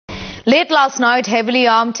Late last night, heavily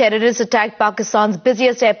armed terrorists attacked Pakistan's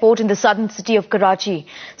busiest airport in the southern city of Karachi.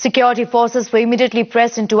 Security forces were immediately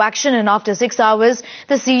pressed into action, and after 6 hours,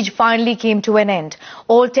 the siege finally came to an end.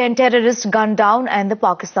 All 10 terrorists gunned down, and the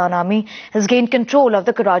Pakistan Army has gained control of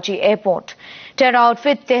the Karachi airport. Terror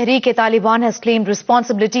outfit Taliban has claimed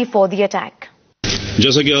responsibility for the attack.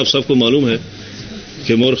 जैसा कि आप सबको मालूम है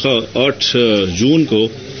कि मोरखा 8 जून को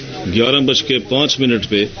 11:05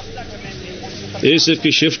 पे ASF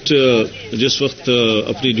की शिफ्ट जिस वक्त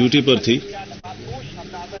अपनी ड्यूटी पर थी,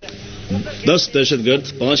 10 दहशतगर्द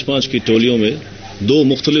 5-5 की टोलियों में 2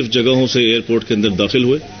 मुख्तलिफ जगहों से एयरपोर्ट के अंदर दाखिल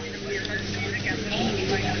हुए।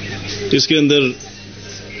 इसके अंदर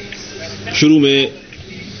शुरू में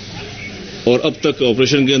और अब तक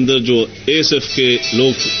ऑपरेशन के अंदर जो एएसएफ के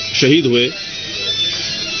लोग शहीद हुए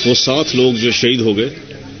वो 7 लोग जो शहीद हो गए।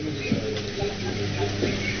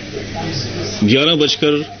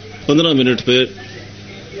 11:15 पे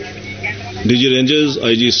DG rangers,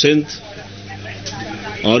 IG Sindh,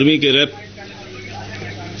 army के रैप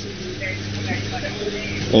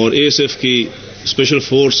और एएसएफ की स्पेशल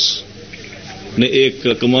फोर्स ने एक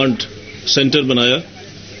कमांड सेंटर बनाया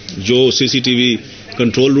जो सीसीटीवी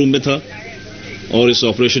कंट्रोल रूम में था और इस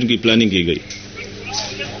ऑपरेशन की प्लानिंग की गई।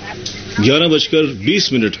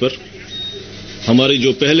 11:20 पर हमारे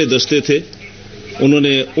जो पहले दस्ते थे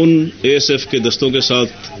उन्होंने उन एएसएफ के दस्तों के साथ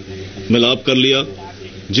मिलाप कर लिया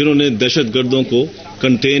जिन्होंने दहशतगर्दों को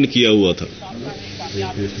कंटेन किया हुआ था।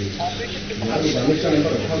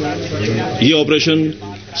 ये ऑपरेशन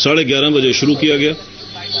 11:30 बजे शुरू किया गया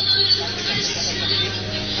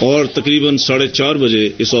और तकरीबन 4:30 बजे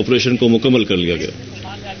इस ऑपरेशन को मुकम्मल कर लिया गया।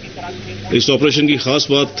 इस ऑपरेशन की खास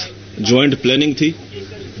बात ज्वाइंट प्लानिंग थी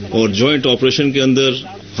और ज्वाइंट ऑपरेशन के अंदर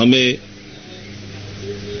हमें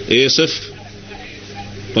ASF,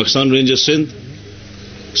 Pakistan rangers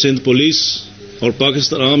Sindh police और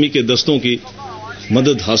पाकिस्तान आर्मी के दस्तों की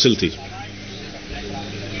मदद हासिल थी।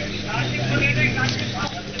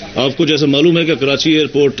 आपको जैसा मालूम है कि कराची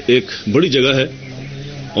एयरपोर्ट एक बड़ी जगह है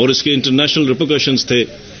और इसके इंटरनेशनल रिपरकशंस थे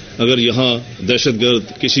अगर यहां दहशतगर्द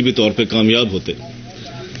किसी भी तौर पे कामयाब होते।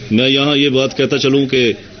 मैं यहां ये बात कहता चलूं कि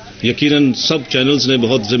यकीनन सब चैनल्स ने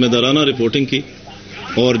बहुत जिम्मेदाराना रिपोर्टिंग की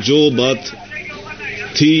और जो बात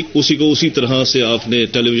थी उसी को उसी तरह से आपने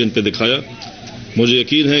टेलीविजन पे दिखाया। मुझे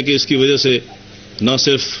यकीन है कि इसकी वजह से न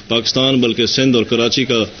सिर्फ पाकिस्तान बल्कि सिंध और कराची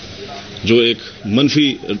का जो एक मनफी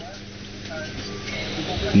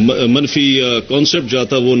कॉन्सेप्ट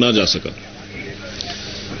जाता वो ना जा सका।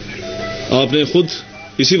 आपने खुद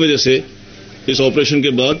इसी वजह से इस ऑपरेशन के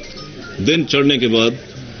बाद, दिन चढ़ने के बाद,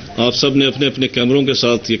 आप सब ने अपने अपने कैमरों के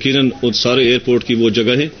साथ यकीनन उन सारे एयरपोर्ट की वो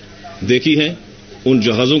जगहें देखी हैं, उन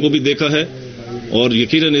जहाज़ों को भी देखा है और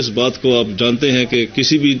यकीनन इस बात को आप जानते हैं कि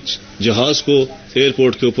किसी भी जहाज को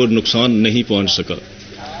एयरपोर्ट के ऊपर नुकसान नहीं पहुंच सका।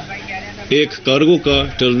 एक कार्गो का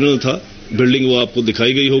टर्मिनल था, बिल्डिंग वो आपको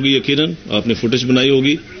दिखाई गई होगी, यकीनन आपने फुटेज बनाई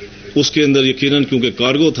होगी। उसके अंदर यकीनन क्योंकि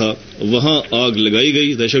कार्गो था वहां आग लगाई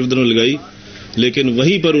गई, दहशतगर्दों ने लगाई, लेकिन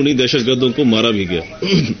वहीं पर उन्हीं दहशतगर्दों को मारा भी गया।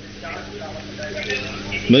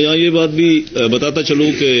 मैं यहां ये बात भी बताता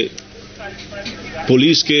चलूं कि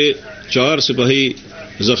पुलिस के 4 सिपाही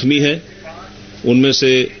जख्मी हैं, उनमें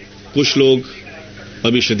से कुछ लोग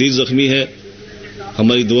अभी शदीद जख्मी हैं।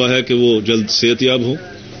 हमारी दुआ है कि वो जल्द सेहतयाब हों।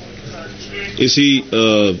 इसी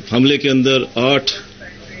हमले के अंदर 8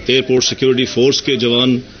 एयरपोर्ट सिक्योरिटी फोर्स के जवान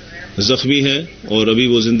जख्मी हैं और अभी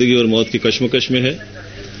वो जिंदगी और मौत की कश्मकश में है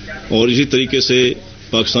और इसी तरीके से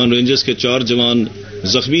पाकिस्तान रेंजर्स के 4 जवान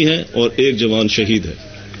जख्मी हैं और 1 जवान शहीद है।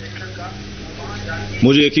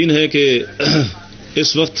 मुझे यकीन है कि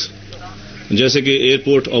इस वक्त जैसे कि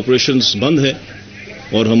एयरपोर्ट ऑपरेशंस बंद हैं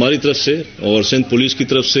और हमारी तरफ से और सिंध पुलिस की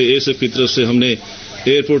तरफ से, एएसएफ की तरफ से हमने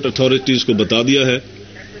एयरपोर्ट अथॉरिटीज को बता दिया है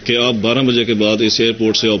कि आप 12 बजे के बाद इस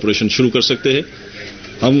एयरपोर्ट से ऑपरेशन शुरू कर सकते हैं।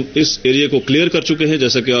 हम इस एरिया को क्लियर कर चुके हैं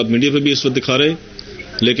जैसा कि आप मीडिया पे भी इस वक्त दिखा रहे हैं,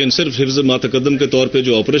 लेकिन सिर्फ हिफ्ज मातकदम के तौर पे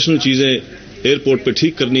जो ऑपरेशनल चीजें एयरपोर्ट पे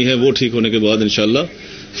ठीक करनी है वो ठीक होने के बाद इंशाल्लाह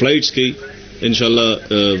फ्लाइट्स की इंशाल्लाह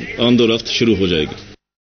आमदो रफ्त शुरू हो जाएगी।